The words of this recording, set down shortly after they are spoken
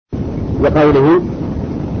وقوله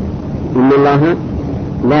إن الله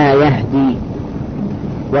لا يهدي.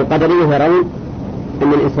 والقدرية يرون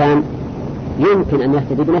أن الإنسان يمكن أن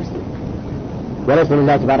يهتدي بنفسه وليس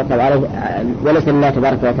لله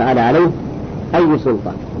تبارك وتعالى عليه أي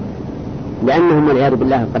سلطة، لأنهم والعياذ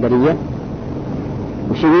بالله القدرية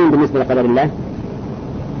مشيرين بالنسبة لقدر الله.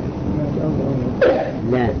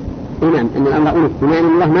 لا، نعم، أن الأمر أنف، بما أن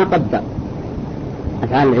الله ما قدر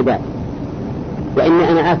أفعال العباد،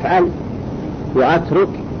 وإني أنا أفعل وأترك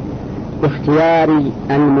باختياري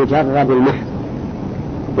المجرد المحض،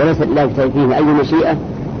 وليس لا فيه أي مشيئة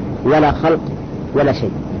ولا خلق ولا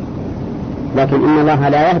شيء. لكن إن الله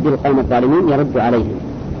لا يهدي القوم الظالمين،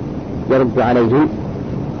 يرد عليهم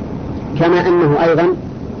كما أنه أيضا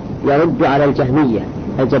يرد على الجهمية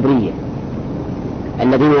الجبرية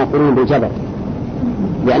الذين يقولون بالجبر،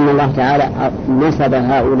 لأن الله تعالى نسب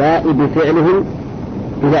هؤلاء بفعلهم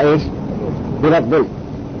إلى إيش؟ إلى الظلم،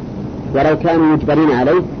 ولو كانوا مجبرين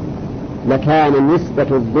عليه لكان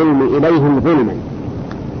نسبة الظلم إليهم ظلما،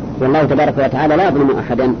 والله تبارك وتعالى لا يظلم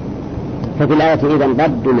أحدا. ففي الآية إذن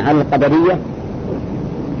رد على القدرية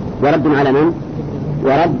ورد على من؟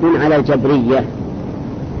 ورد على الجبرية.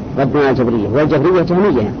 رد على الجبرية، والجبرية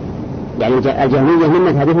جهمية، يعني الجهمية من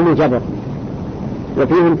مذهبهم الجبر،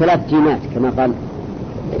 وفيهم 3 جيمات كما قال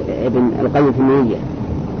ابن القيم في النونية.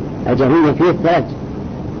 الجهمية فيه 3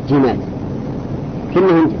 جيمات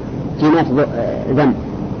كلهم جيمات ذنب.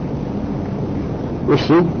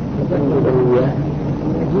 وش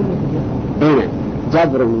هنا؟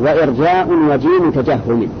 جبر وإرجاء وجيم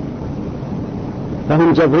تجهم،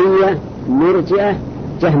 فهم جبرية مرجئة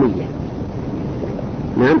جهمية.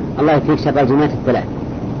 نعم، الله يكفيك شر الجيمات ال3.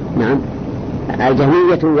 نعم،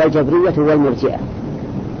 الجهمية والجبرية والمرجئة.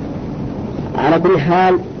 على كل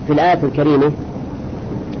حال في الآية الكريمة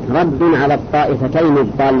رد على الطائفتين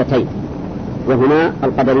الضالتين، وهما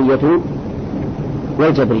القدرية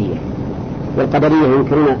والجبرية. والقدرية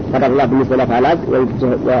ينكرون قدر الله بالنسبة لأفعال العبد،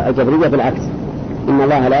 والجبرية بالعكس، إن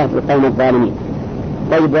الله لا يهدي القوم الظالمين.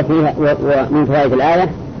 طيب، ومن فوائد الآية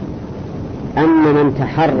أن من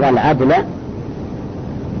تحرى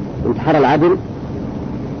العدل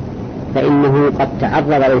فإنه قد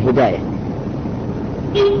تعرض للهداية،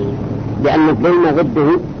 لأن الظلم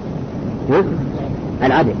ضده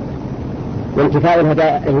العدل، وانتفاء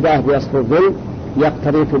الهداية بوصف الظلم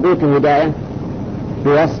يقتضي ثبوت الهداية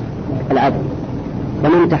بوصف العدل.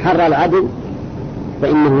 فمن تحرى العدل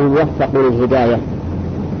فإنه يوفق للهداية،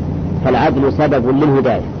 فالعدل سبب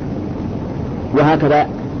للهداية. وهكذا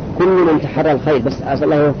كل من تحرى الخير، بس أسأل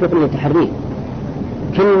الله يوفقنا للتحريه،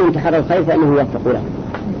 كل من تحرى الخير فإنه يوفق له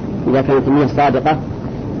إذا كانت النية صادقة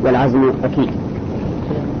والعزم أكيد.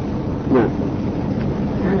 نعم.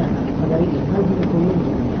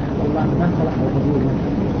 الله ما خلق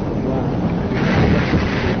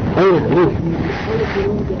الوجود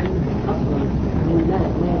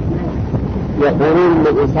يقولون ان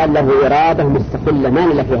الانسان له اراده مستقله ما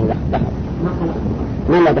له فيها دخل،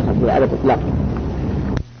 ما له دخل فيها على الاطلاق.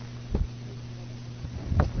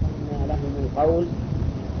 لهم القول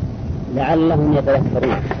لعلهم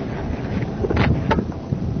يتذكرون.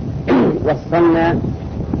 وصلنا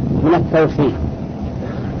من التوصيل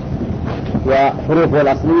وحروفه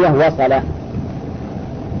الأصلية وصل،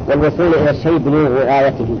 والوصول إلى الشيء بلوغ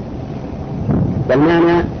غايته.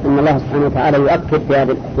 والمعنى أن الله سبحانه وتعالى يؤكد في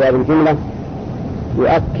هذه الجملة،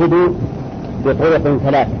 يؤكد بطرق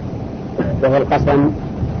 3، وهو القسم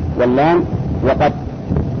واللام وقد،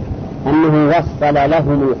 أنه وصل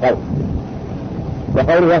لهم القول.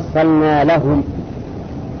 وقول وصلنا لهم،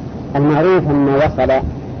 المعروف أن وصل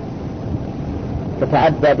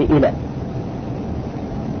تتعدى بإلى،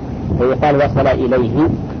 ويقال وصل إليه،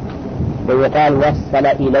 ويقال وصل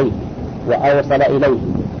إليه وأوصل إليه،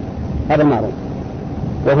 هذا معروف.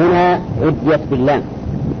 وهنا عديت باللام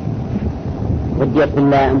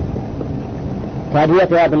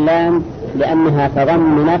تاديتها باللام لأنها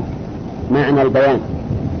تضمنت معنى البيان،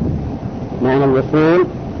 معنى الوصول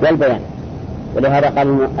والبيان. ولهذا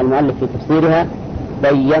قال المؤلف في تفسيرها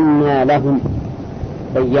بينا لهم.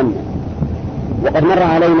 وقد مر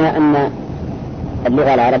علينا أن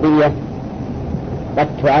اللغة العربية قد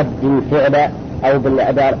تعدي الفعل أو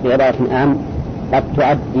بعبارة أعم قد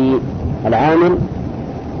تعدي العامل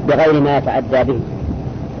بغير ما يتعدى به.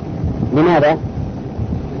 لماذا؟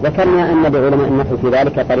 ذكرنا أن لعلماء النحو في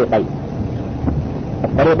ذلك طريقين.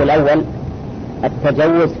 الطريق الأول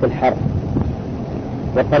التجوز في الحرف،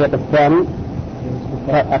 والطريق الثاني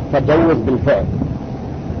التجوز بالفعل.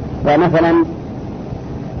 فمثلا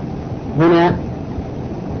هنا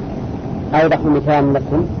أوضح مثال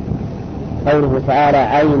لكم قوله تعالى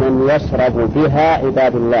عينا يشرب بها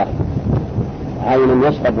عباد الله. عين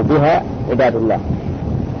يشرب بها عباد الله.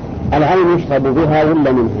 العين يشرب بها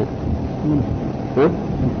ولا منها؟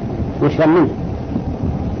 يشرب منها،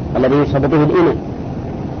 الذي يشرب به الإناء.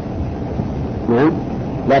 نعم،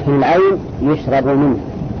 لكن العين يشرب منها.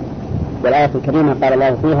 والآية الكريمة قال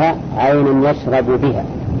الله فيها عين يشرب بها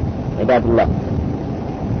عباد الله.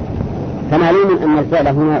 فمعلوم أن الفعل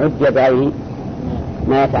هنا عد بعين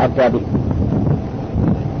ما يتعدى به.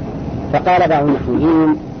 فقال بعض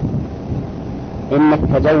النحويين إن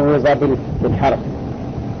التجوز بالحرف،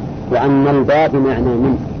 وأن الباء بمعنى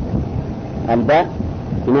من، الباء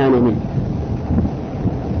بمعنى من،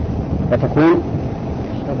 فتكون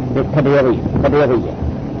بالتبيضية.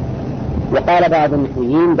 وقال بعض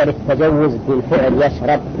النحويين بل التجوز بالفعل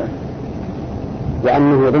يشرب،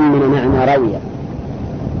 وأنه ضمن معنى روية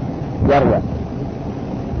يروى،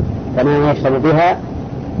 فما يشرب بها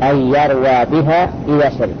أي يروى بها إذا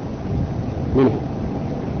شرب منها،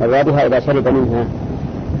 يروى بها إذا شرب منها.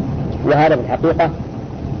 وهذا في الحقيقة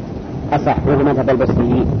أصح وهو مذهب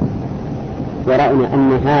البصريين، يرون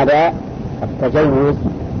أن هذا التجوز،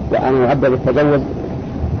 وأن يعبر بالتجوز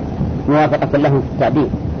موافقة لهم في التعبير.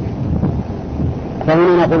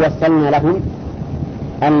 فهنا نقول وصلنا لهم.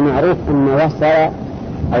 المعروف أن وصل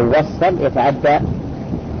أو وصل يتعدى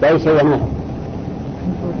بأي شيء واحد.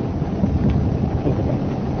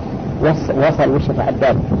 وصل وش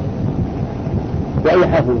يتعدى بأي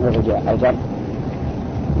حرف هو الجر؟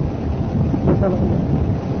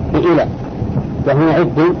 بإلى، وهنا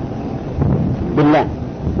عد بالله.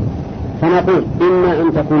 فنقول إما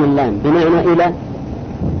أن تكون اللام بمعنى إلى،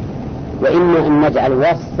 وإما أن نجعل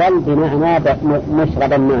وصل بمعنى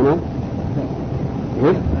مشرب المعنى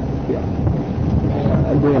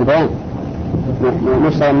البيان،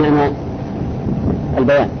 مشرب معنى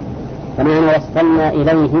البيان. فمعنى وصلنا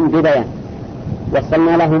إليهم ببيان،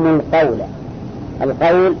 وصلنا لهم القول.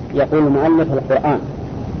 القول يقول المؤلف القرآن،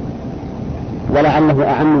 ولعله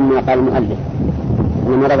أعم مما قال المؤلف،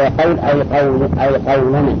 أن مرض قول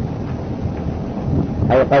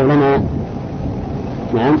أي قولنا.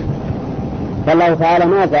 نعم. فالله تعالى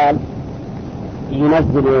ما زال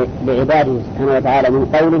ينزل لعباده سبحانه وتعالى من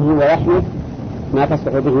قوله ووحيه ما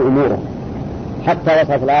تصلح به أموره، حتى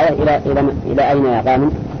وصلت الآية إلى أين يا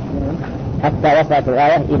غانم؟ حتى وصلت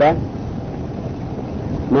الآية إلى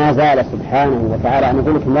ما زال سبحانه وتعالى أن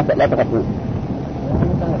يقول لكم لا تغفلون.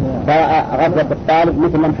 فغفلة الطالب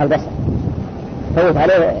مثل لمح البصر، فوت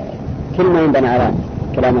عليه كلمة ينبنى على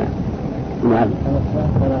كلام المؤلف.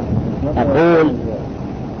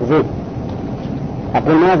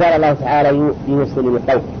 أقول ما زال الله تعالى يوصل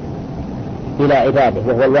القول إلى عباده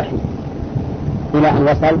وهو الوحي، إلى أن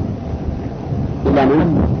وصل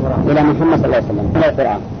إلى محمد صلى الله عليه وسلم إلى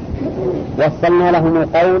القرآن. وصلنا لهم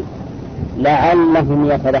القول لعلهم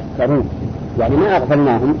يتذكرون، يعني ما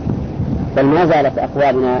أغفلناهم، بل ما زالت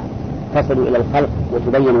أقوالنا تصل إلى الخلق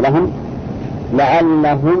وتبين لهم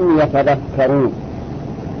لعلهم يتذكرون.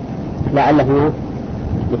 لعلهم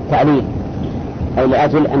للتعليل أي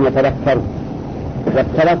لأجل أن يتذكروا.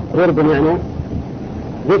 والتذكر بمعنى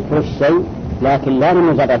ذكر الشيء، لكن لا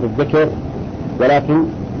لمجرد الذكر، ولكن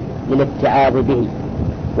للاتعاظ به.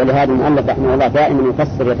 ولهذا المؤلف رحمه الله دائما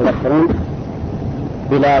يفسر يتذكرون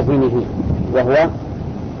بلازمه وهو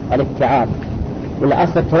الاتعاظ.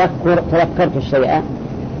 والأصل التذكر تذكرت الشيء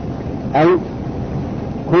أي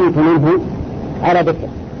كنت منه على ذكر،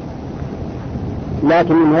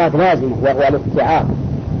 لكن المراد لازمه وهو الاتعاظ.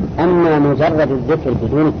 أما مجرد الذكر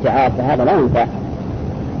بدون اتعاظ فهذا لا ينفع.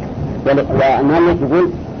 والمؤلف يقول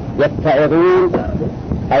يتعظون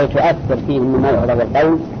أي تؤثر فيهم الموعظة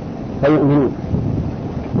والقول فيؤمنون.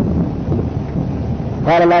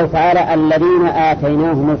 قال الله تعالى الذين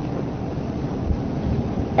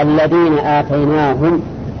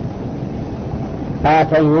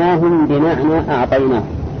آتيناهم بمعنى أعطيناهم.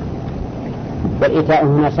 والإيتاء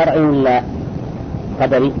هنا شرعي ولا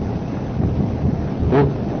قدري؟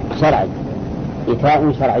 شرعي،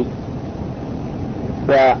 إيتاء شرعي.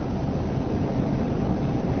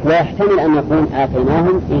 ويحتمل أن يكون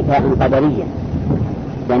آتيناهم إيتاء قدريا،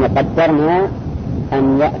 يعني قدرنا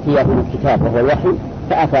أن يأتيهم الكتاب وهو الوحي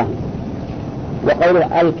فأتاهم. وقول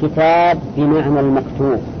الكتاب بمعنى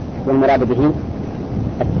المكتوب، والمراد به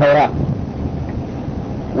التوراة،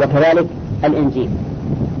 وكذلك الإنجيل.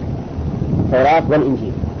 التوراة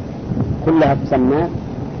والإنجيل كلها تسمى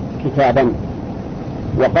كتابا.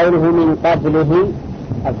 وقوله من قبله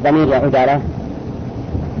الضمير يعود على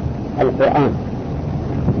القرآن.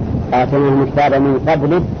 آتيناهم الكتاب من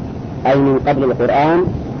قبله أي من قبل القرآن،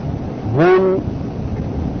 هم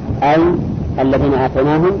أي الذين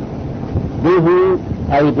آتيناهم به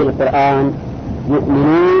أي بالقرآن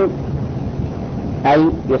يؤمنون أي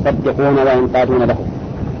يصدقون وينقادون له.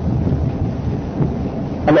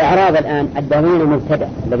 الإعراب الآن الذين مبتدأ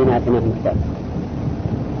الذين آتيناهم الكتاب،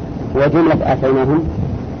 وجملة آتيناهم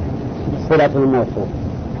صلة الموصول،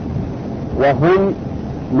 وهم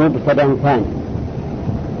مبتدأ ثاني،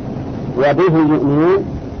 وبه يؤمنون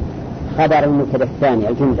خبر المبتدأ الثاني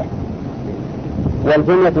الجملة،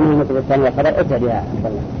 والجملة من المبتدأ الثاني والخبر اتى بها عبد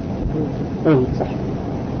الله. إيه صح.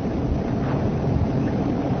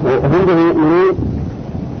 وهم به يؤمنون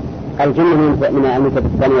الجملة من المبتدأ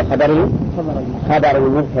الثاني وخبره خبر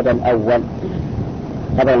المبتدأ الأول،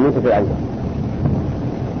 خبر المبتدأ الأول.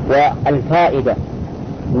 والفائدة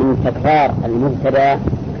من تكرار المبتدأ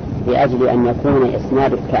لأجل أن يكون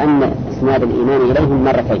كأن إسناد الإيمان إليهم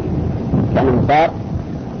مرتين، كأنه صار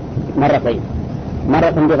مرتين، مرة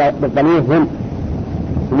بالضمير هم،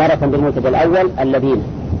 ومرة بالمبتدأ الأول الذين.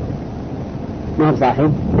 ما هو صحيح؟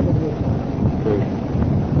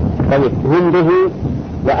 طيب هم به،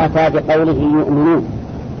 وأتى بقوله يؤمنون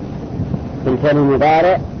بالفعل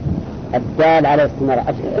المضارع الدال على استمرار.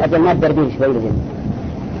 أجل ما أقدر به شوي لجنب.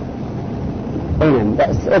 نعم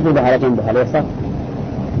بس اضربها على جنبها اليسار.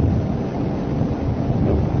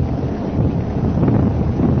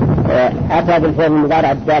 أتى بالفعل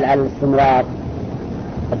المضارع الدال على الاستمرار،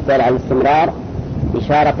 الدال على الاستمرار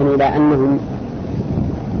إشارة إلى أنهم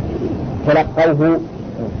تلقوه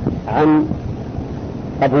عن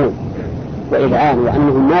قبول وإذعان،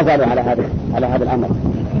 وأنهم ما زالوا على هذا الأمر.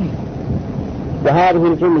 وهذه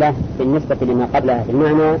الجملة بالنسبة لما قبلها في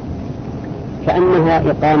المعنى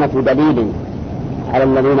كأنها إقامة دليل على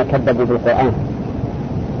الذين كذبوا بالقرآن،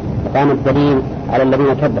 إقامة دليل على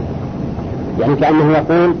الذين كذبوا، يعني كأنه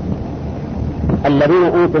يقول الذين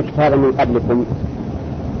أوتوا الكتاب من قبلكم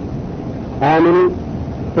آمنوا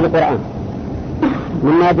بالقرآن،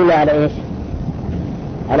 مما يدل على إيش؟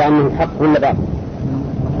 على أنه حق ولا باطل؟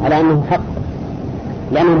 على أنه حق،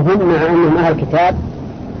 لأنهم هم مع أنهم أهل الكتاب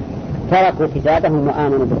تركوا كتابهم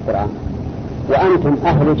وآمنوا بالقرآن، وأنتم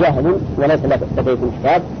أهل جهل وليس لديكم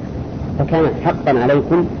كتاب، فكان حقا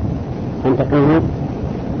عليكم أن تكونوا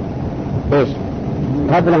إيش؟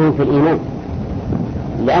 قبلهم في الإيمان،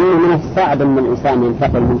 لأنه من الصعب أن الإنسان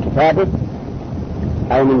ينتقل من كتابه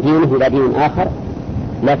أو من دينه إلى دين آخر،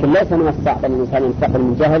 لكن ليس من الصعب أن الإنسان ينتقل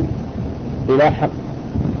من جهل إلى حق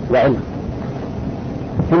وعلم.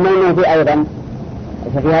 ثم إنه في أيضا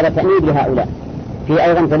ففي هذا تأنيب لهؤلاء، في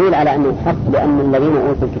أيضا دليل على أنه حق، لأن الذين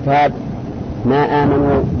أوتوا الكتاب ما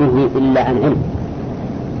آمنوا به إلا عن علم،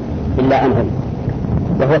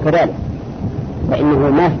 وهو كذلك، فإنه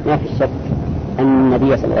ما في الشك أن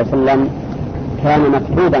النبي صلى الله عليه وسلم كان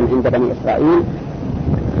مكتوبا عند بني إسرائيل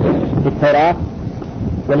في التوراة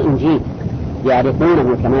والإنجيل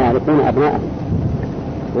يعرفونه كما يعرفون أبناءهم،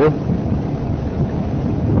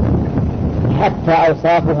 حتى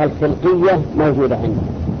أوصافها الخلقية موجودة عنده،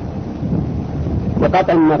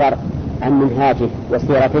 بقطع النظر عن منهاجه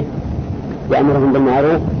وسيرته، يأمرهم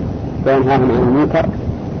بالمعروف وينهاهم عن المنكر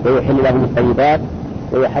ويحل لهم الطيبات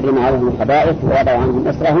ويحرم عليهم الخبائث ويضع عنهم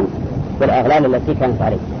إصرهم والأغلال التي كانت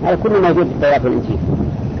عليه. هذا كله موجود في التوراة والإنجيل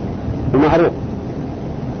ومعروف.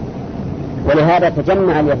 ولهذا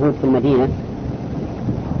تجمع اليهود في المدينة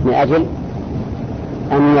من أجل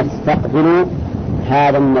أن يستقبلوا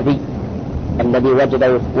هذا النبي الذي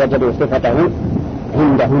وجدوا صفته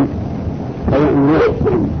عندهم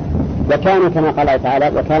فيؤمنون. وكانوا كما قال الله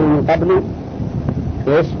تعالى وكانوا من قبل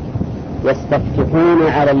إيش؟ يستفتحون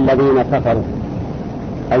على الذين كفروا،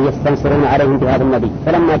 أي يستنصرون عليهم بهذا النبي،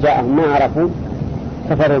 فلما جاءهم ما عرفوا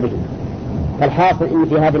كفروا به. فالحاصل إن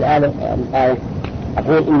في هذه الآية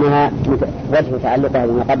أقول إنها وجه تعلقها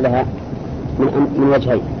بما قبلها من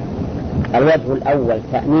وجهين. الوجه الأول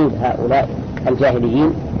تأنيب هؤلاء الجاهليين،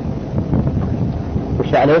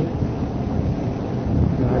 وش عليه؟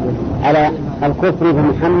 على الكفر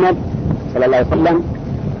بمحمد صلى الله عليه وسلم،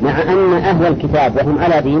 مع أن أهل الكتاب وهم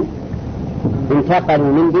على دين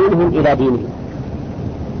انتقلوا من دينهم إلى دينهم،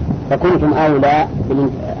 فكنتم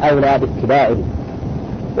أولى باتباعه.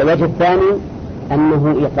 والوجه الثاني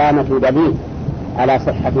أنه إقامة دليل على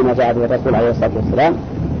صحة ما جاء به الرسول عليه الصلاة والسلام،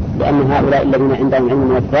 لأن هؤلاء الذين عندهم علم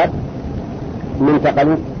من الكتاب ما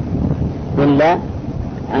انتقلوا إلا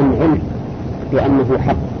عن علم بأنه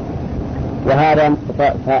حق. وهذا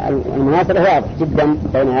فالمناسبة واضح جدا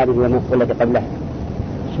بين هذه والنص التي قبلها.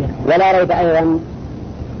 ولا ريب أيضا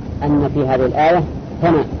أن في هذه الآية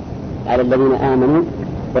ثناء على الذين آمنوا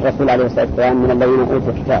بالرسول عليه الصلاة والسلام من الذين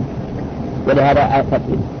أوتوا الكتاب، ولهذا آتت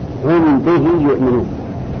هم به يؤمنون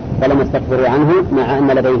فلم يستكبروا عنه مع أن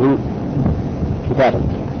لديهم كتابا.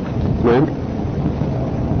 نعم.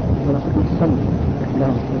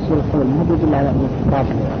 رسول الله ما يدل على خطاب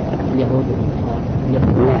اليهود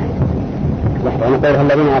ونقول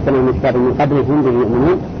الذين آتناهم الكتاب من قبلهم به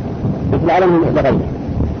يؤمنون مثل علمهم لغيره.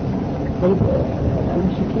 طيب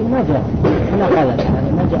المشركين ما جاء أنا غلط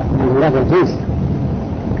يعني ما جاء هذا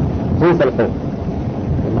جنس القول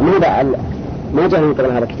ما جاء من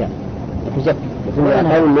قبل هذا الكتاب يتجف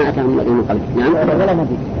قول ما أتاهم الذين من قبله. نعم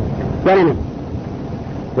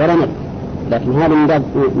ولا نبي لكن هذا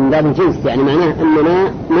من باب الجنس يعني معناه أننا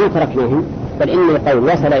ما تركناهم بل إن القول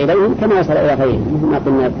وصل إليهم كما وصل إلى غيرهم مثل ما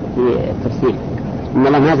قلنا في التفسير إن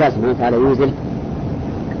الله ما زال سبحانه وتعالى ينزل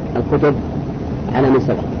الكتب على من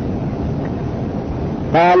سبق.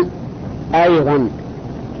 قال أيضا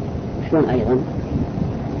شلون أيضا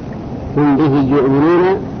هم به يؤمنون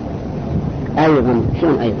أيضا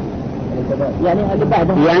شلون أيضا يعني اللي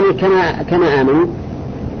بعده يعني كما آمنوا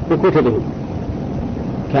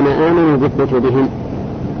بكتبهم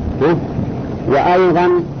وأيضا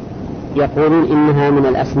يقولون إنها من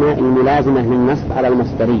الأسماء الملازمة للنصب على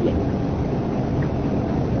المصدرية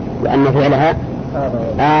وأن فعلها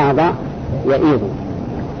أعضى يئيض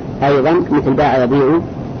أيضا مثل باع يبيع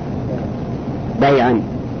بيعا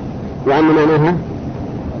وأن معناها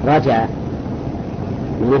رجع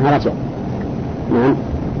نعم.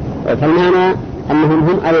 فالمعنى أنهم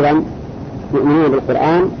هم أيضا يؤمنون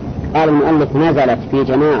بالقرآن. قال المؤلف نزلت في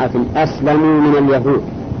جماعة أسلموا من اليهود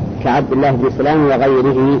كعبد الله بن سلام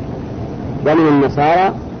وغيره ومن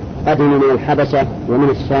النصارى قدموا من الحبشة ومن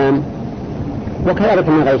الشام وكذلك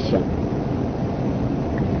من غير الشام.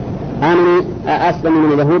 أسلموا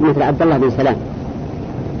من اليهود مثل عبد الله بن سلام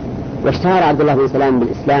واشتهر عبد الله بن سلام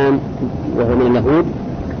بالإسلام وهو من اليهود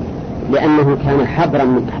لأنه كان حبرا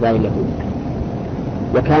من أحبار اليهود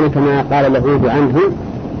وكان كما قال اليهود عنه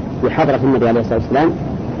بحضرة النبي عليه الصلاة والسلام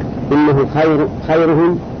إنه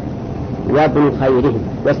خيرهم وابن خيرهم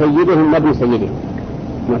وسيدهم وابن سيدهم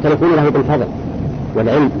معترفون له بالفضل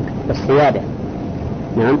والعلم والسيادة.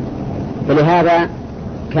 نعم. فلهذا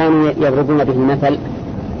كانوا يضربون به المثل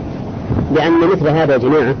لأن مثل هذا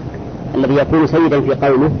الجماعة الذي يكون سيدا في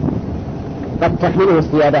قومه قد تحمله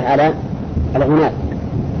السيادة على العناد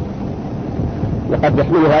وقد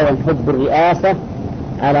يحملها حب الرئاسة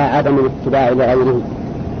على عدم الاتباع لغيره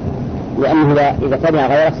لأنه إذا تبع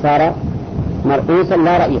غيره صار مرؤوسا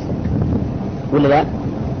لا رئيسا ولا لا.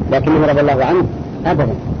 لكنه رضي الله عنه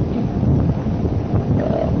أبدا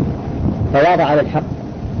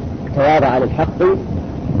تواضع للحق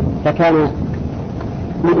فكان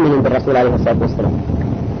مؤمنا بالرسول عليه الصلاة والسلام.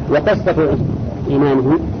 وقصة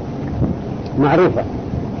إيمانه معروفة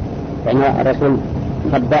يعني الرسول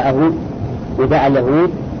خبأه ودعا اليهود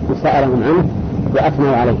وسألهم عنه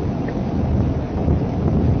وأثنوا عليه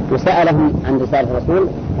وسألهم عن رسالة الرسول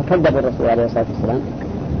فكذبوا الرسول عليه الصلاة والسلام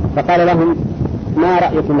فقال لهم ما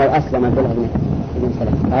رأيكم لو أسلم عبد الله بن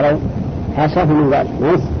سلام؟ قالوا حاشاه من ذلك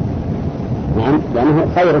نعم لأنه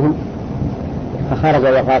خيرهم فخرج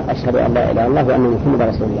وقال أشهد أن لا إله إلا الله وأن محمد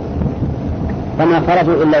رسول الله فما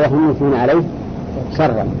خرجوا إلا وهم يثنون عليه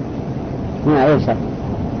شرا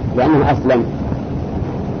لأنه أسلم.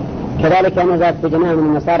 كذلك نزلت في جماعة من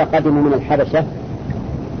النصارى قدموا من الحبشة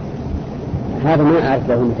هذا ما أعرف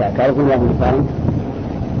له متى تعرفون له متى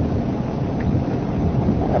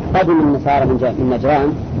قدم النصارى من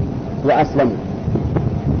نجران وأسلموا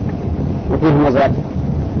وفيهم نزلت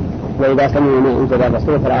وإذا سمعوا ما أنزل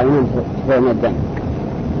الرسول فالعالمين تفعلون الدم.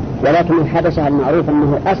 ولكن الحبشة المعروف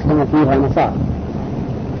أنه أسلم فيها نصارى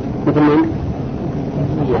مثل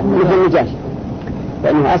النجاشي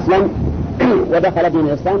لأنه أسلم ودخل دين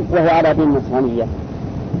الإسلام وهو على دين النصرانية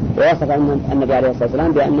ووصف النبي عليه الصلاة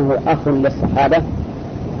والسلام بأنه أخ للصحابة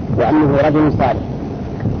وأنه رجل صالح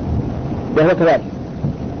وهو كذلك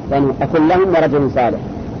لأنه أخ لهم ورجل صالح.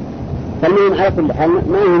 فالمهم على كل حال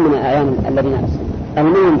ما هم من أعيان الذين أسلموا.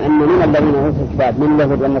 المهم أن من الذين أوتوا الكتاب من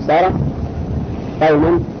اليهود والنصارى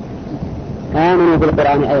قوما آمنوا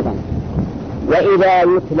بالقرآن أيضا وإذا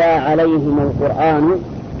يتلى عليهم القرآن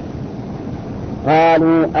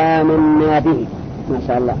قالوا آمنا به. ما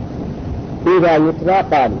شاء الله إذا يتلى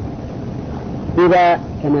قالوا إذا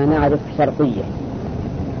كما نعرف شرطية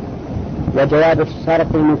وجواب الشرط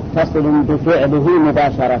متصل بفعله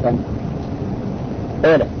مباشرة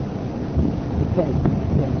أولا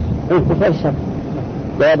بفعل الشرط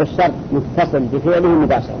جواب الشرط متصل بفعله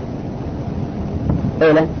مباشرة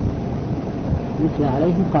أولا يتلى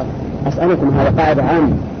عليهم قال أسألكم هذا قاعدة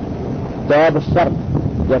عامة جواب الشرط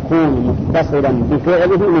يكون متصلا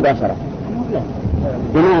بفعله مباشرة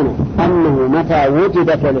بمعنى أنه متى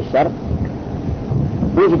وجد فعل الشرط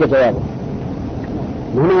وجد جوابه.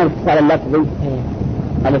 هنا الاتصال اللفظي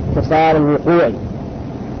الاتصال الوقوعي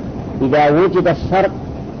إذا وجد الشرط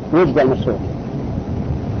وجد المشروع.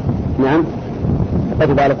 نعم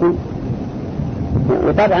خذوا بالكم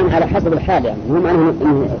وطبعا على حسب الحال، يعني مو معنى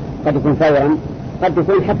إنه قد يكون فورا، قد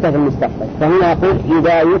يكون حتى في المستقبل. فهنا يقول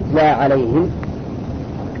إذا يتلى عليهم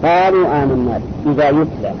قالوا آمنا به. إذا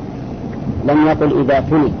يتلى، لم يقل إذا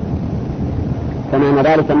تلي، فمعنى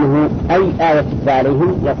ذلك أنه أي آية تتلى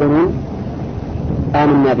عليهم يقولون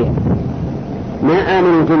آمنا بها. ما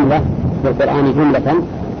آمنوا جملة بالقرآن جملة،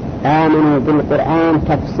 آمنوا بالقرآن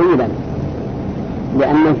تفصيلا،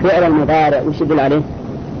 لأن الفعل المضارع وش يدل عليه؟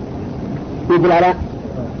 يدل على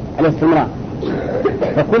الاستمرار.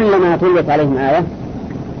 فكلما تليت عليهم آية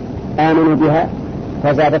آمنوا بها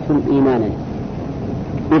فزادتهم إيمانا.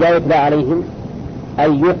 إذا يتلى عليهم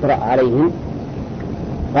أي يقرأ عليهم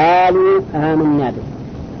قالوا آمنا به،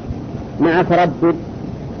 مع تردد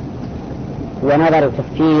ونظر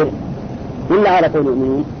وتفكير، إلا على طول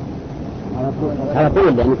يؤمنون على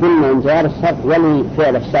طول، لأن كل انجار الشرط يلي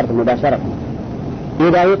فعل الشرط مباشرة.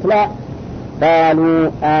 إذا يتلى قالوا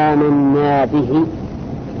آمنا به،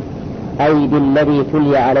 أي بالذي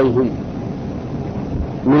تلي عليهم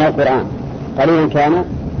من القرآن، قليلا كان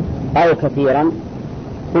أو كثيرا.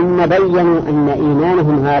 ثم بينوا أن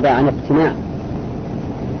إيمانهم هذا عن اقتناع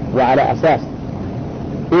وعلى أساس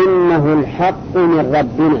إنه الحق من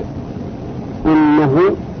ربنا. إنه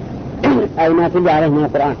أي ما تلي عليه من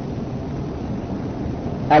القرآن،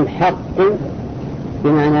 الحق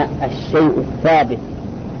بمعنى الشيء الثابت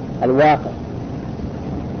الواقع،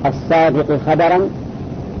 الصادق خبرا،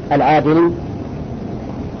 العادل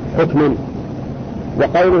حكما.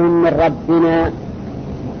 وقولهم من ربنا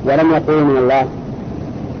ولم يقولوا من الله،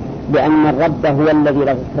 لأن الرب هو الذي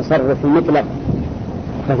له التصرف المطلق،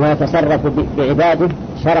 فهو يتصرف بعباده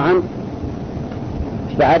شرعا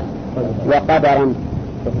بعد وقدرا،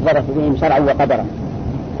 يتصرف بهم شرعا وقدرا.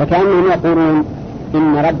 فكأنهم يقولون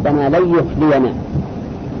إن ربنا لن يخلينا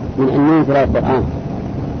من أن ينزل القرآن،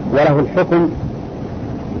 وله الحكم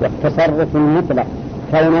والتصرف المطلق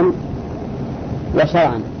كونا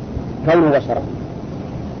وشرعا، كونا وشرعا.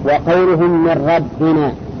 وقولهم من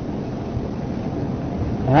ربنا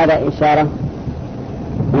هذا إشارة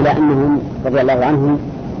إلى أنهم رضي الله عنهم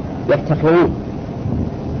يفتخرون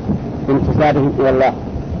بانتسابهم إلى الله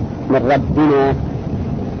من ربنا.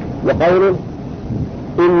 وقوله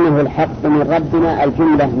إنه الحق من ربنا،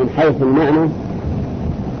 الجملة من حيث المعنى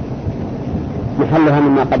محلها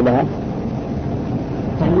مما قبلها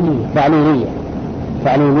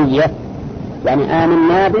تعليلية، يعني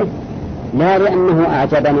آمنا به لا لأنه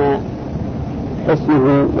أعجبنا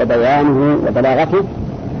حسنه وبيانه وبلاغته،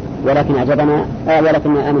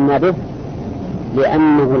 ولكن آمنا به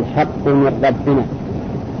لأنه الحق من ربنا.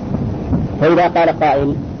 فإذا قال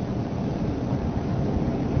قائل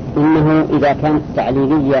إنه إذا كانت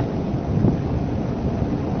تعليلية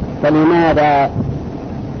فلماذا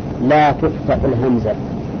لا تفتح الهمزة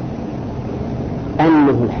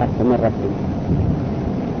أنه الحق من ربنا؟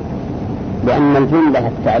 لأن الجملة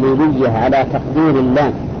التعليلية على تقدير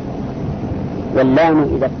اللام، واللام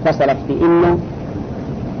إذا اتصلت بإن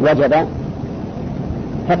وجب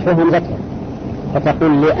فتح همزتها،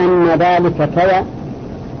 فتقول لأن ذلك كذا،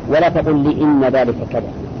 ولا تقول لإن ذلك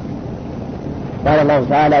كذا. قال الله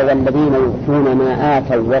تعالى والذين يؤتون ما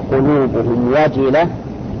آتوا وقلوبهم وجلة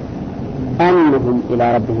أنهم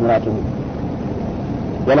إلى ربهم راجعون،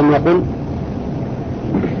 ولم يقل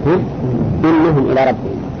إنهم إلى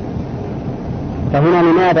ربهم. فهنا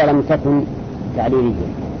لماذا لم تكن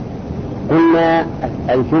تعليلية؟ قلنا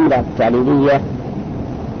الجملة التعليلية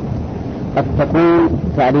قد تكون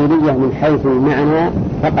تعليلية من حيث المعنى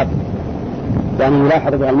فقط، يعني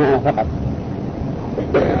يلاحظ بها المعنى فقط،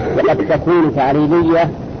 وقد تكون تعليلية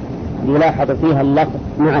يلاحظ فيها اللفظ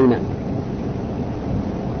مع المعنى.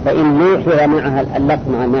 فإن لوحظ معها اللفظ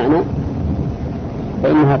مع المعنى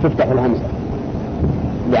فإنها تفتح الهمزة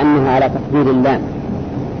لأنها على تقدير اللام،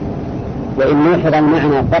 وإن لوحظ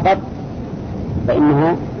المعنى فقط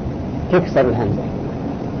فإنها تكسر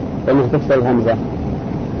الهمزة.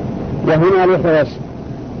 وهنا لوحظ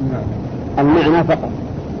المعنى فقط،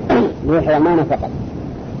 لوحظ المعنى فقط.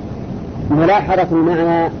 ملاحظة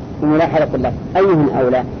المعنى وملاحظة اللفظ أيهم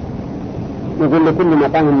أولى؟ يقول لكل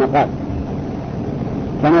مقام مقال.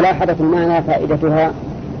 فملاحظة المعنى فائدتها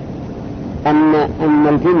أن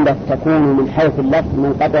الجملة تكون من حيث اللفظ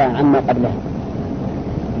منقطعة عما قبلها،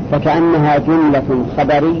 فكأنها جملة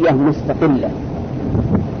خبرية مستقلة،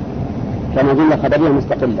 كما جملة خبرية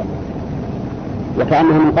مستقلة،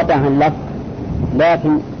 وكأنها منقطعة عن اللفظ،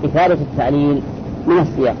 لكن إفادة التعليل من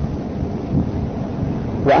السياق.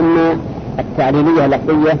 وأما التعليلية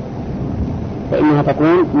اللفظية فإنها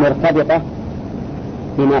تكون مرتبطة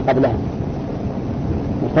بما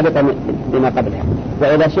قبلها،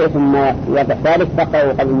 وإذا شئتم ما يوضح ذلك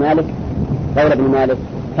فقرأوا قول ابن مالك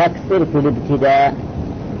فاكسر في الابتداء،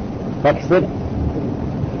 فاكسر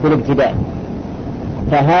في الابتداء.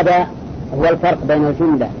 فهذا هو الفرق بين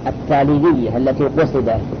الجملة التعليلية التي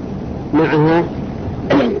قصد معها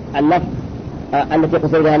اللفظ التي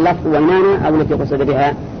قصد بها اللفظ والمعنى، أو التي قصد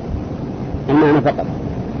بها المعنى فقط.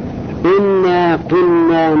 إنا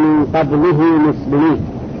كنا من قبله مسلمين،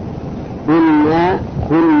 إنا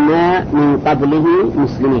كنا من قبله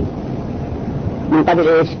مسلمين. من قبل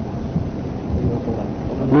إيش؟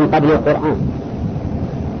 من قبل القرآن.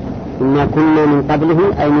 إنا كنا من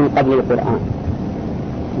قبله أي من قبل القرآن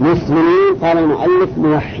مسلمين. قال المؤلف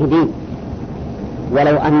موحدين،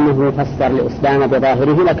 ولو أنه فسر الإسلام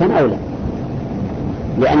بظاهره لكان أولى،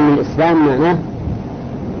 لأن الإسلام معناه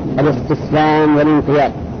الاستسلام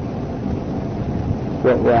والانقياد،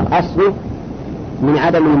 وأصله من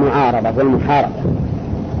عدم المعارضة والمحاربة،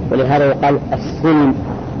 ولهذا يقال السلم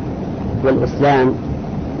والإسلام،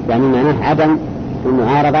 يعني معناه عدم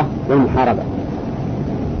المعارضة والمحاربة.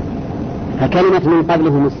 فكلمة من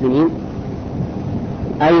قبله مسلمين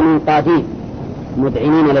أي منقادين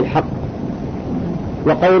مذعنين للحق.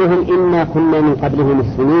 وقولهم إنا كنا من قبله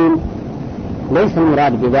مسلمين ليس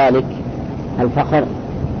المراد بذلك الفخر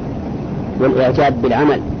والإعجاب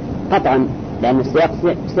بالعمل قطعا، لأن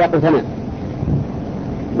السياق ثناء،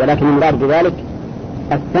 ولكن المراد بذلك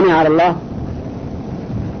الثناء على الله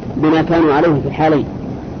بما كانوا عليه في الحالين،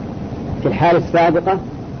 في الحالة السابقة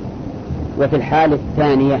وفي الحالة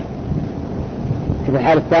الثانية. في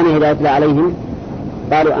الحالة الثانية إذا يتلى عليهم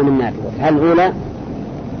قالوا آمنا به، وفي الحالة الأولى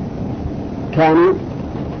كانوا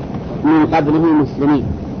من قبله مسلمين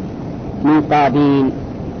منقادين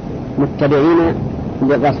متبعين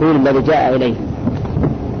للرسول الذي جاء إليه.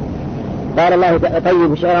 قال الله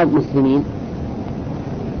طيب شرع مسلمين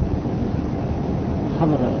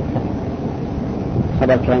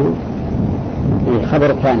خبر كان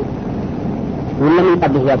خبر كان ولا من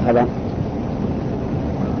قبله الخبر؟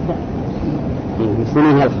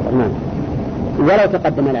 مسلمين هي الخبر، نعم، ولو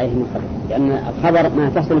تقدم عليه من خبر، لأن الخبر ما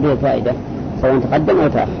تحصل به الفائدة سواء تقدم أو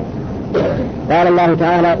تأخر. قال الله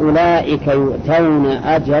تعالى أولئك يؤتون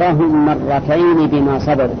أجرهم مرتين بما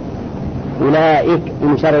صبروا. أولئك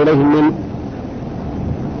المشار إليهم من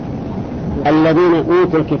الذين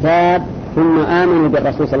أوتوا الكتاب ثم آمنوا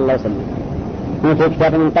بالرسول صلى الله عليه وسلم، أوتوا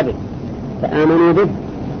الكتاب من قبل فآمنوا به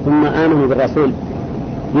ثم آمنوا بالرسول.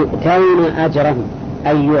 يؤتون أجرهم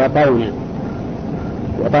أي يعطون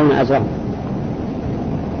أجرهم.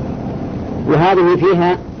 وهذه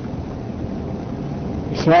فيها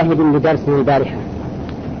شاهد لدرسنا البارحة.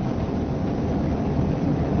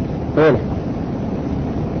 أولا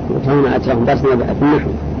يؤتون أجرهم درسنا في النحو.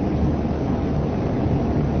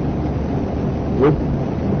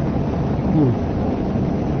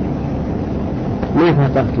 ما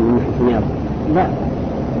فرقت من نحو في النحو؟ لا،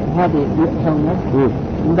 هذه يؤتون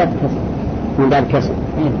من باب كسر، من باب كسر.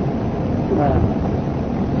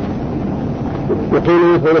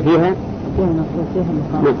 وقيل يفعل فيها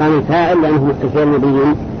مقام الفاعل لأنه الفعل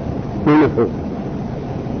مبين من مفعول،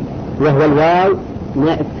 وهو الواو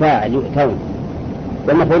نائب فاعل يؤتون.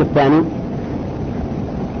 والمفعول الثاني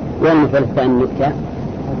يؤتى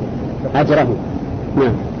أجره.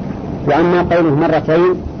 نعم. وأما قوله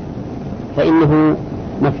مرتين فإنه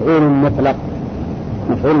مفعول مطلق،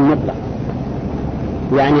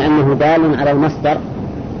 يعني أنه دال على المصدر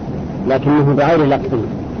لكنه بغير لفظ،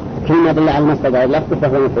 كلمة دل على المصدر بغير لفظ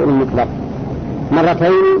فهو مفعول مطلق.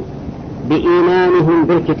 مرتين بإيمانهم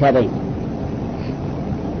بالكتابين،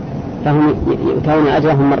 فهم يؤتون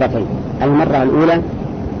أجرهم مرتين، المرة الأولى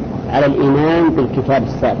على الإيمان بالكتاب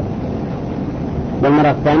السابق،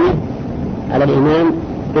 والمرة الثانية على الإيمان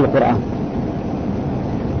بالقرآن.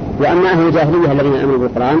 وأما أهل الجاهلية الذين آمنوا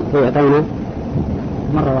بالقرآن فيؤتون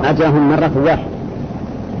أجرهم مرة واحدة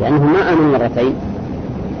لأنهم ما آمنوا مرتين.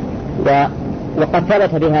 وقد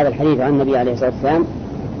ثبت بهذا الحديث عن النبي عليه الصلاة والسلام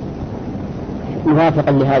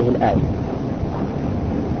موافقا لهذه الآية،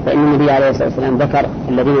 فإن النبي عليه الصلاة والسلام ذكر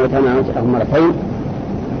الذين يؤتون أجرهم مرتين: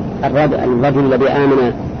 الرجل الذي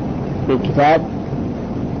آمن بالكتاب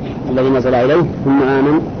الذي نزل إليه ثم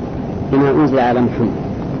آمن بما أنزل على محمد،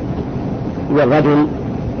 والرجل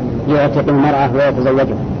يعتق المرأة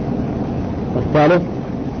ويتزوجها، والثالث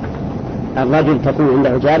الرجل تكون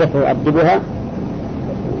عنده جارة فيؤدبها،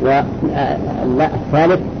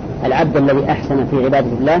 والثالث العبد الذي أحسن في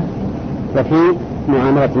عبادة الله وفي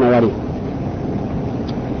معاملة مواليه.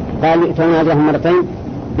 قال يؤتون أجرهم مرتين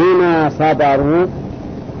بما صبروا.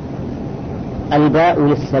 الباء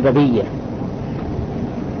للسببية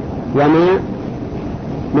وما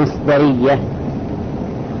مصدرية.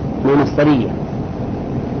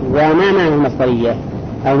 وما معنى المصدرية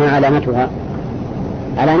أو ما علامتها؟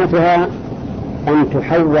 علامتها أن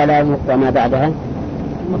تحول وما بعدها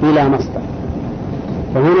إلى مصدر.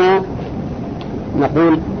 فهنا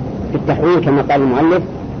نقول في التحويل كما قال المؤلف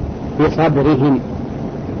بصبرهم.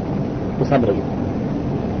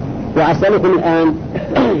 وأسألكم الآن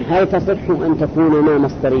هل تصح أن تكون ما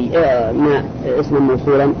مصدري ما اسما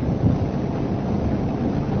موصولا؟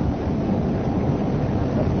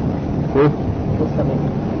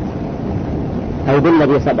 أو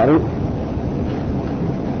بالذي صبروا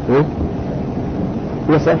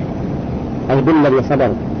يصح، أو بالذي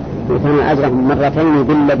صبروا وكان أجرهم مرتين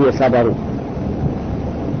بالذي صبروا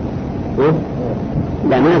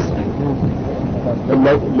لا ما يصح.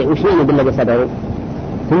 وش يعني بالذي صبروا؟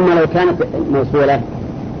 ثم لو كانت موصولة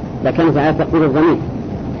لكانت على تقدير الضمير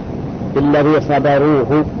بالذي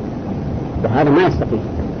صبروه، وهذا ما يستقيم.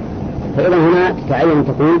 فإذا هنا تعين أن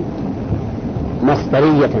تكون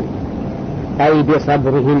مصدرية أي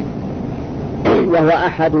بصبرهم، وهو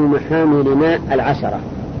أحد محامل العشرة.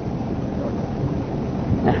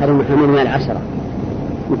 أحد محامل العشرة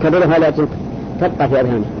يكبرها لا تبقى في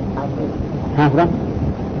أذهانه. حافظة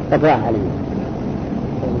اقرأها علينا.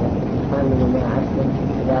 محامل ما عشر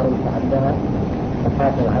إذا تعدها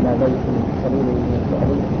تحافظ على بيت سليم من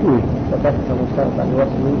الفعل وتفهم شرط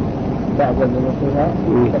الوصل بعد بنوتها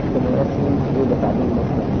تكتب الرسم تريد تعديل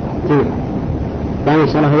المصدر. يعني إن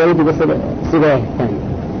شاء الله يريد بصيغة الثانية.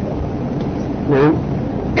 نعم.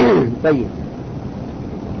 طيب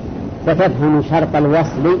فتفهم شرط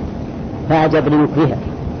الوصل فاعجب لنكرها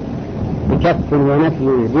بكف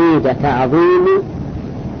ونفي زيد تعظيم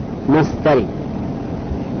مصدر.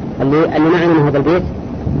 اللي معنى من هذا البيت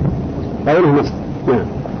قوله مصدر. نعم.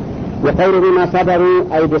 وقوله بما صبروا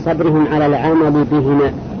أي بصبرهم على العمل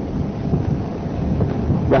بهما،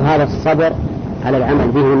 وهذا الصبر على العمل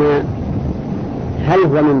بهما هل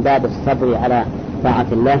هو من باب الصبر على طاعة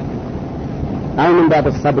الله، أو من باب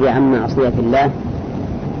الصبر عن معصية الله،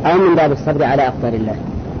 أو من باب الصبر على أقدار الله؟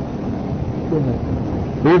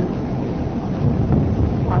 نعم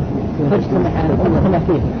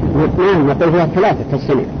نقول فيها ثلاثة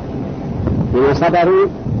تجتمع. بما صبروا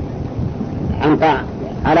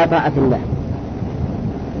على طاعة الله،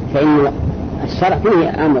 فإن الشرع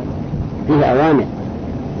فيه أمر، فيه أوامر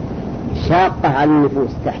شاقة على النفوس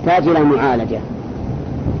تحتاج إلى معالجة،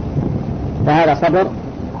 فهذا صبر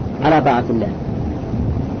على طاعة الله.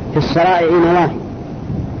 في الشرائع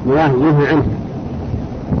نواهي ينهى عنها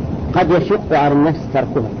قد يشق على النفس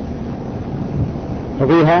تركها،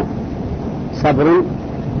 ففيها صبر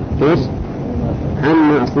عن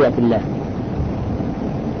معصية الله.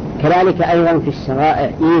 كذلك أيضا في الشرائع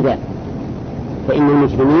إيذاء، فإن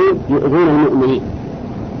المجرمين يؤذون المؤمنين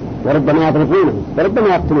وربما يضربونهم وربما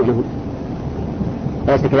يقتلونهم،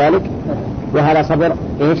 أليس كذلك؟ وهذا صبر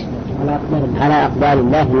على أقدار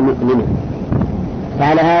الله المؤمنة.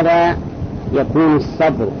 فعلى هذا يكون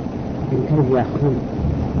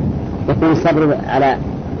الصبر على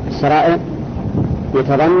الشرائع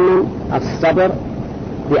يتضمن الصبر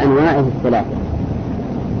بأنواعه الثلاثة: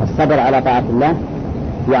 الصبر على طاعة الله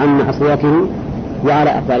وعن معصيته وعلى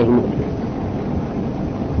أقداره المؤمنة.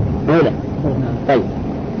 طيب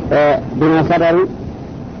بما صبروا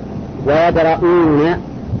ويدرؤون.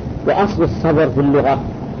 وأصل الصبر في اللغة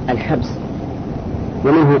الحبس،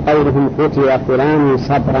 ومنه قولهم قتل فلان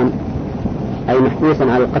صبرا أي محبوسا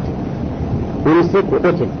على القتل، يمسك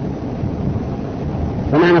وقتل.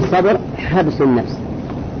 فمعنى الصبر حبس النفس،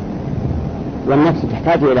 والنفس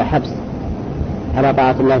تحتاج إلى حبس على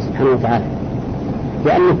طاعة الله سبحانه وتعالى،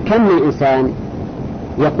 لأنه كم من إنسان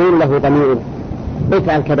يقول له ضمير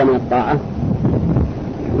افعل كذا من الطاعة،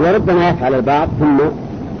 وربما يفعل البعض ثم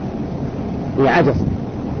يعجز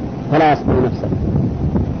فلا يصبر نفسه.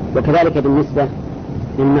 وكذلك بالنسبة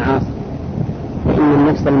للمعاصي، فإن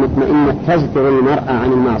النفس المطمئنة تجبر المرأة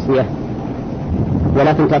عن المعصية،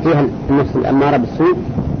 ولكن تأتيها النفس الأمارة بالسوء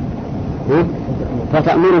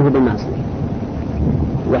فتأمره بالمعصية،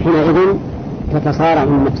 وحينئذ تتصارع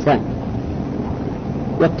النفسان،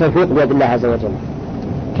 والتوفيق بيد الله عز وجل.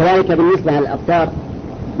 كذلك بالنسبة للأقدار،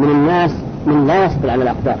 من الناس من لا يصبر على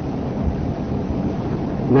الأقدار،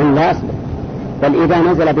 من لا يصبر، بل إذا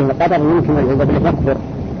نزل به القدر يمكن العذاب يكفر،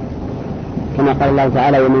 كما قال الله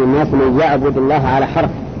تعالى: ومن الناس من يعبد الله على حرف،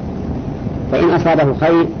 فإن أصابه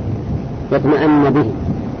خير يطمئن به،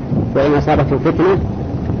 وإن أصابته فتنة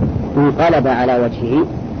انقلب على وجهه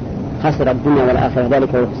خسر الدنيا والآخرة،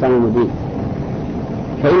 ذلك هو الخسران المبين.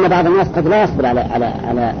 فإن بعض الناس قد لا يصبر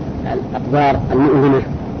على الأقدار المؤلمة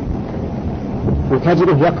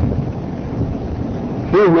وتجده يكفر.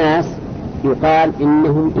 فيه ناس يقال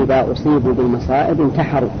إنهم إذا أصيبوا بالمصائب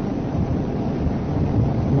انتحروا.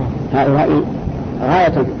 هؤلاء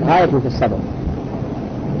غاية في الصبر.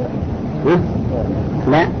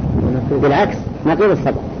 لا بالعكس نقيض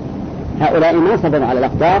الصبر. هؤلاء ما صبروا على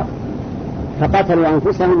الأقدار فقتلوا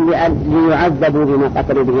أنفسهم ليعذبوا بما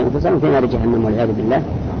قتلوا به أنفسهم في نار جهنم والعياذ بالله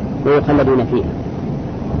ويخلدون فيها.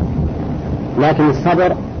 لكن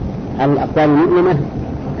الصبر على الأقدار المؤلمة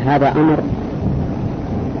هذا أمر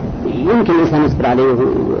يمكن الإنسان يصبر عليه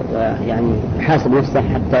ويعني يحاسب نفسه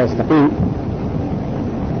حتى يستقيم.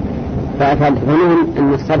 فنهم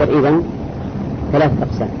أن الصبر إذن 3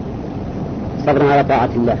 أقسام: صبر على طاعة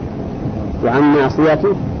الله وعن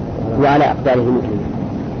معصيته وعلى أقداره المؤلمة.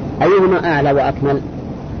 أيهما أعلى وأكمل؟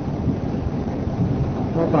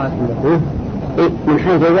 من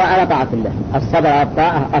حيث هو على طاعة الله. الصبر على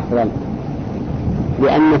الطاعة أفضل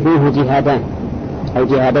لأن فيه جهادان أو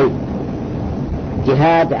جهادين: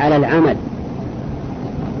 جهاد على العمل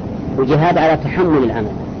وجهاد على تحمل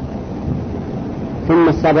العمل. ثم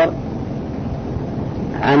الصبر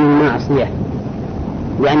عن المعصية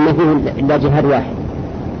لأن فيه إلا جهاد واحد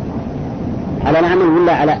على العمل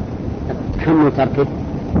ولا على تحمل تركه.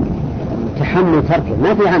 تحمل تركه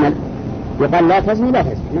ما في عمل يقال لا تزني لا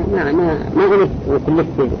تزني ما أمرت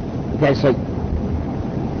وكلفت بفعل شيء.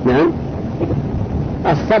 نعم.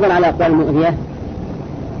 الصبر على أقوال المؤذية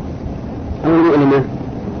أو المؤلمة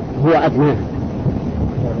هو أدناه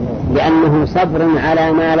لأنه صبر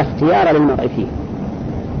على ما لا اختيار للمرء فيه،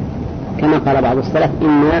 كما قال بعض السلف: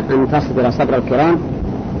 إما أن تصبر صبر الكرام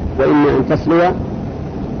وإما أن تسلو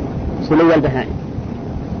سلو البهائم.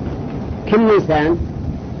 كل إنسان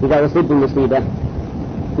إذا أصيب بالمصيبة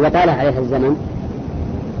وطال عليها الزمن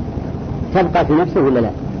تبقى في نفسه ولا لا؟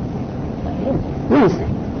 ينسى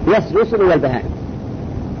يسلو سلو البهائم.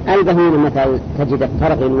 البهيم مثلا تجد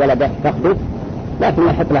ترغي الولد تأخذه لكن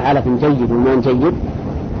يحط له علف جيد وماء جيد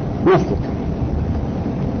نسيت.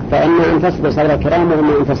 فإما أن تصبر صبر الكرام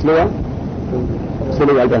وإما أن تسلو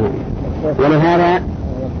سلو البهائم. ولهذا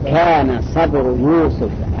كان صبر يوسف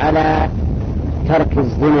على ترك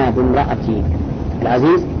الزنا بامرأة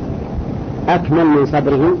العزيز أكمل من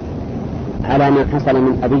صبره على ما حصل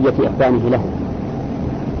من أذية إخوانه له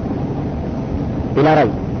بلا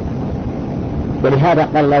ريب. ولهذا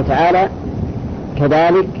قال الله تعالى: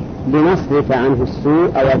 كذلك لنصرف عنه السوء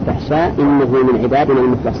والفحشاء إنه من عبادنا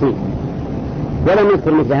المخلصين. ولم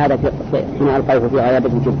يذكر مثل هذا حين ألقوه في غيابة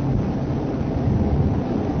الجب.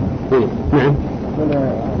 نعم.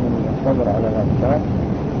 هنا الصبر على الأشياء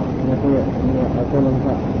يكون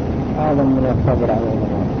أعظم من الصبر على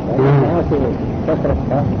المعاصي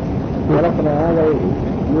تتركها، ولكن هذا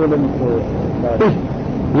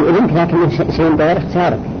يؤلمك لكن شيء غير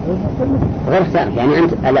اختيارك. غير اختيارك يعني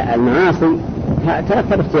أنت المعاصي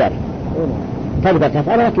تركت باختيارك تقدر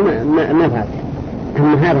تفعل لكن ما فعلت.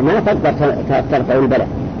 أما هذا ما تقدر ترفع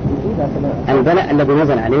البلاء الذي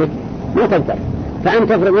نزل عليك ما تقدر. فأنت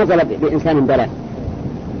تفرض نزل بإنسان بلاء،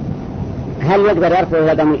 هل يقدر يرفع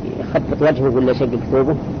إلى أن يخفض وجهه ولا يشقق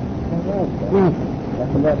ثوبه؟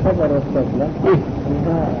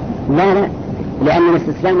 لا لأن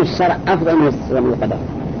الاستسلام الشرع أفضل من الاستسلام القدر.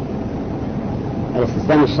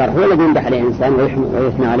 الاستسلام الشرع هو الذي يمدح عليه الإنسان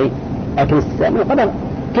ويثنى عليه، لكن الاستسلام القدر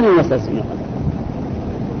كل الناس يستسلم القدر.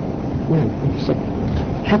 نعم في شك.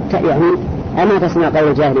 حتى يعني أما تسمع قول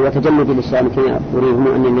الجاهل وتجمد للشامتين يريهم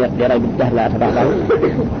أن لريب الدهر لا أتبعضهم.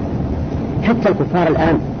 حتى الكفار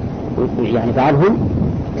الآن يعني بعضهم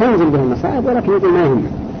تنزل به المصائب ولكن يقول ما يهم،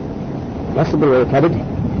 يصبر ويكابدها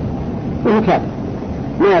ويكابد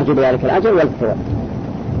ما يرجو بذلك الأجر ولا الثواب.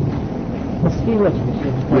 بس في وجه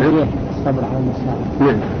الشيخ الصبر على المصائب.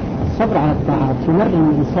 نعم. الصبر على الطاعات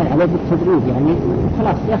تمرن الإنسان عليه بالتدريج يعني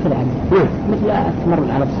خلاص يأخذ عنه. مثل تمرن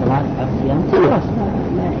على الصلاة على الصيام خلاص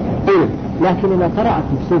لكن إذا طرأت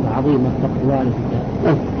مصيبة عظيمة تقوى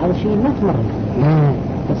والدها هذا شيء ما تمرن.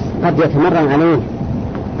 بس قد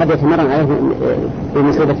يتمرن عليه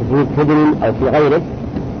بمصيبة في فدن أو في غيره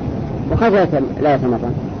وقد لا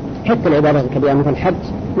يتمرن. حتى العبادات الكبيرة مثل الحج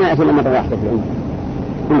ما يأتي إلا مرة واحدة في العمر،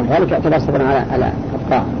 ومع ذلك يعتبر صبرا على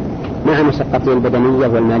الطاعة مع مشقته البدنية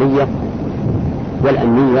والمالية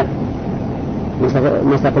والأمنية.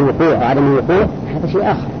 مسألة الوقوع وعدم الوقوع هذا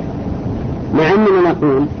شيء آخر. مع أننا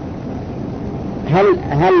نقول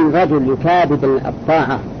هل رجل يكابد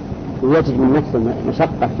الطاعة ويجد من نفسه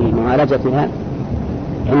مشقة في معالجتها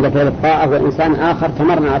عند فعل الطاعة، وإنسان آخر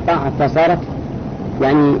تمرن على الطاعة حتى صارت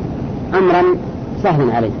يعني أمرا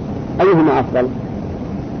سهلا عليه؟ أيهما أفضل؟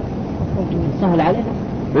 سهل عليه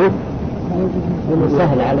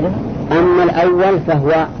سهل عليه. أما الأول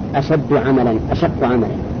فهو أشق عملا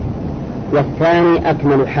والثاني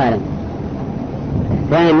أكمل حالا.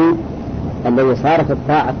 الثاني الذي صارت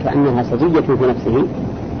الطاعة كأنها سجية في نفسه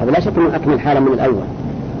هذا لا شك أنه أكمل حالا من الأول،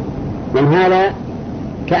 من هذا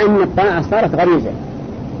كأن الطاعة صارت غريزة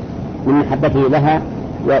من محبته لها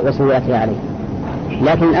وسيئتها عليه.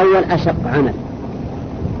 لكن الأول أشق عمل،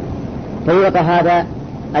 فيعطى هذا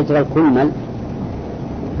أجر الكمل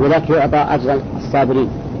وذاك يعطى أجر الصابرين،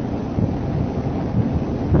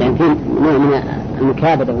 يعني في نوع من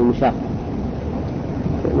المكابدة والمشاقة.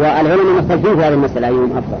 والعلماء مختلفين في هذه المسألة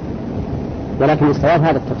أيهم أفضل، ولكن الصواب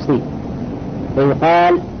هذا التفصيل.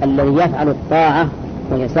 فيقال الذي يفعل الطاعة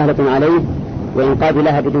وهي سهلة عليه وينقاد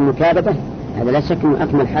لها بدون مكابدة هذا لا شك أنه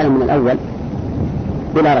أكمل حالا من الأول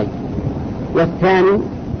بلا ريب. والثاني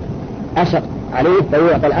أشق عليه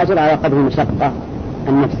فيعطى الأجر على قدر المشقة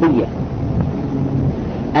النفسية.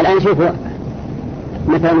 الآن شوفوا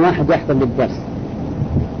مثلا واحد يحضر للدرس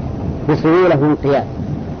بسهولة وانقياد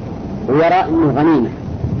ويرى أنه غنيمة،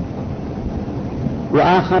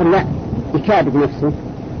 وآخر لا يكابد نفسه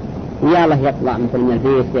يا الله يطلع مثل من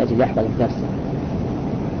البيت لأجل يحضر الدرس.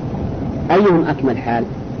 أيهم أكمل حال؟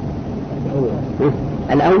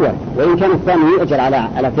 الأول، وإن كان الثاني يؤجر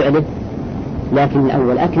على فعله، لكن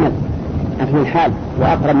الأول أكمل حال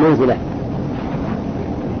وأقرب منزلة.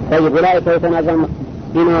 طيب أولئك يتنازعون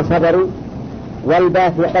بما صبروا، والباء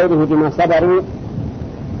في قوله بما صبروا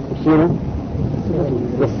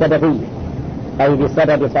بالسببية أي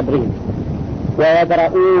بسبب صبرهم.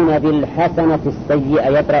 ويدرؤون بالحسنة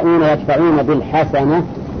السيئة، يدرؤون يدفعون بالحسنة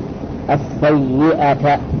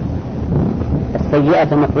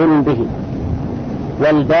السيئة مفعول به.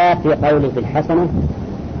 والباء في قوله بالحسنة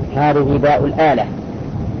هذه باء الآلة،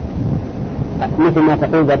 مثل ما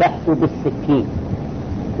تقول ذبحت بالسكين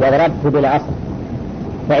وضربت بالعصا.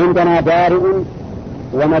 فعندنا دارئ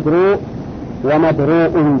ومدروء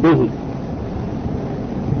ومدروء به.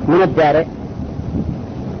 من الدارئ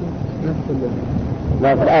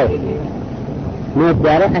لا في الآية من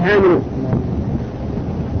الدارئ العاملون،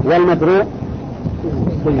 والمدروء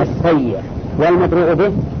السيء، والمدروء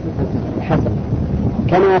به الحسن.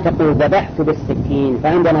 كما تقول ذبحت بالسكين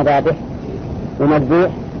فعندنا ذابح ومذبوح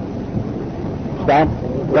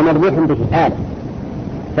ومذبوح به آلة،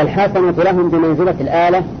 فالحسنة لهم بمنزلة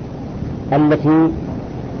الآلة التي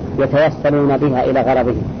يتوصلون بها إلى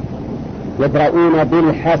غرضهم. يدرؤون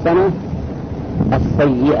بالحسنة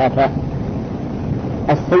السيئة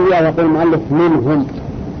يقول المؤلف منهم،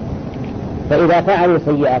 فإذا فعلوا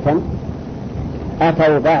سيئة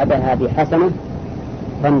أتوا بعدها بحسنة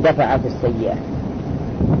فاندفعت السيئة،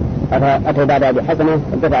 أتوا بعدها بحسنة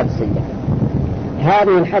فاندفعت السيئة.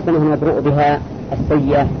 هذه الحسنة المدروء بها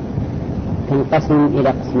السيئة تنقسم إلى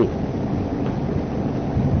قسمين: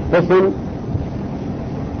 قسم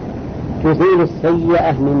تزيل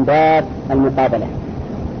السيئة من باب المقابلة،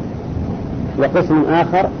 وقسم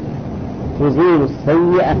آخر تزيل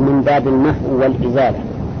السيئة من باب المحو والإزالة.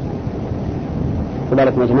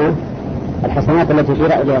 كذلك يا جماعة الحسنات التي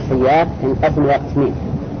ترى بها السيئات تنقسم إلى قسمين: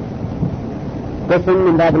 قسم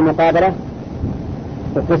من باب المقابلة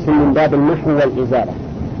وقسم من باب المحو والإزالة.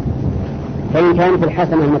 فإن كانت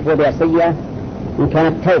الحسنة المفروض بها سيئة إن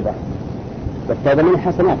كانت توبة، والتوبة من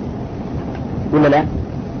الحسنات ولا لا؟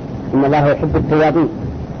 إن الله يحب التوابين.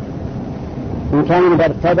 إن كان من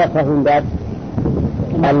باب التوبة فهو من باب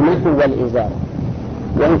المحو والإزالة.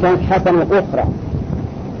 وإن كانت حسنة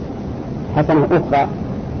أخرى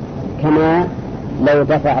كما لو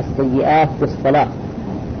دفع السيئات بالصلاة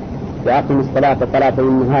وأقم الصلاة طرفي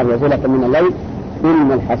النهار وزلفا من الليل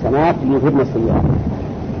إن الحسنات يذهبن السيئات.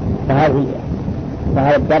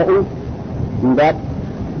 فهذا الدرء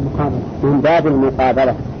من باب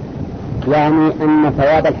المقابلة، يعني أن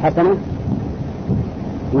ثواب الحسنة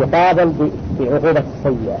يقابل بعقوبة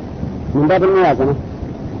السيئة من باب الموازنة.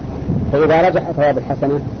 فإذا رجح ثواب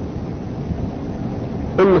الحسنة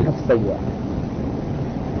إنها السيئة،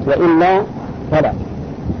 وإلا فلا.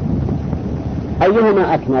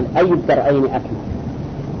 أيهما أكمل؟ أي الدرعين أكمل؟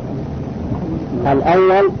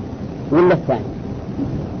 الأول ولا الثاني؟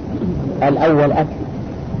 الأول أكمل،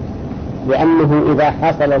 لأنه إذا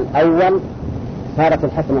حصل الأول صارت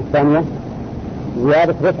الحسنة الثانية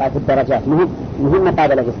زيادة رفعة في الدرجات مهم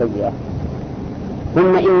مقابلة السيئة.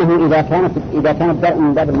 ثم إنه إذا كان الدرء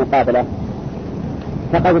من باب المقابلة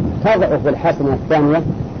فقد تضعف الحسنة الثانية،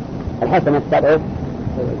 الحسنة تضعف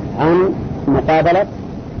عن مقابلة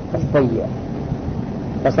السيئة،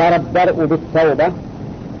 فصار الدرء بالتوبة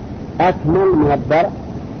أكمل من الدرء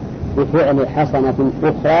بفعل حسنة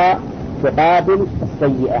أخرى تقابل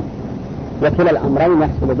السيئة، وكلا الأمرين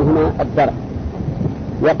يحصل بهما الدرء.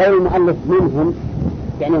 وقول المؤلف منهم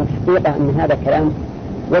يعني الحقيقة أن هذا كلام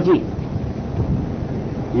وجيه،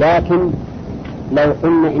 لكن لو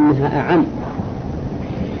قلنا إنها أعم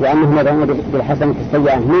وأنهم يدعون بالحسنة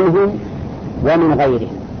السيئة منهم ومن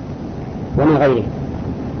غيرهم.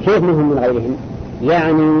 كيف منهم من غيرهم؟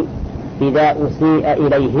 يعني إذا أسيء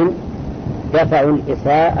إليهم دفعوا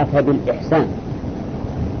الإساءة بالإحسان.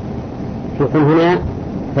 شوفوا هنا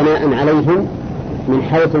ثناء عليهم من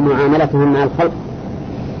حيث معاملتهم مع الخلق.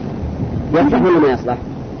 يصلح ولا ما يصلح؟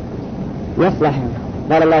 يصلح.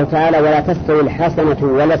 قال الله تعالى ولا تستوي الحسنة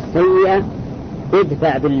ولا السيئة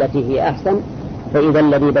ادفع بالتي هي أحسن فإذا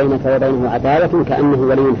الذي بينك وبينه عداوة كأنه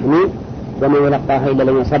ولي حميم وما يلقاها إلا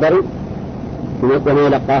الذين صبروا وما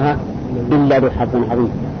يلقاها إلا ذو حظ عظيم.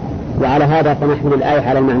 وعلى هذا فنحمل الآية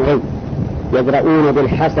على المعنيين، يدرؤون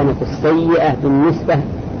بالحسنة السيئة بالنسبة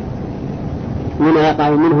لما يقع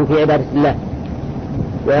منه في عبادة الله،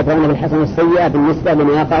 ويدرؤون بالحسنة السيئة بالنسبة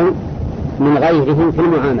لما يقع من غيرهم في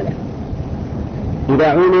المعاملة. إذا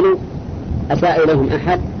عملوا أساء إليهم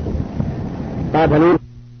أحد قابلون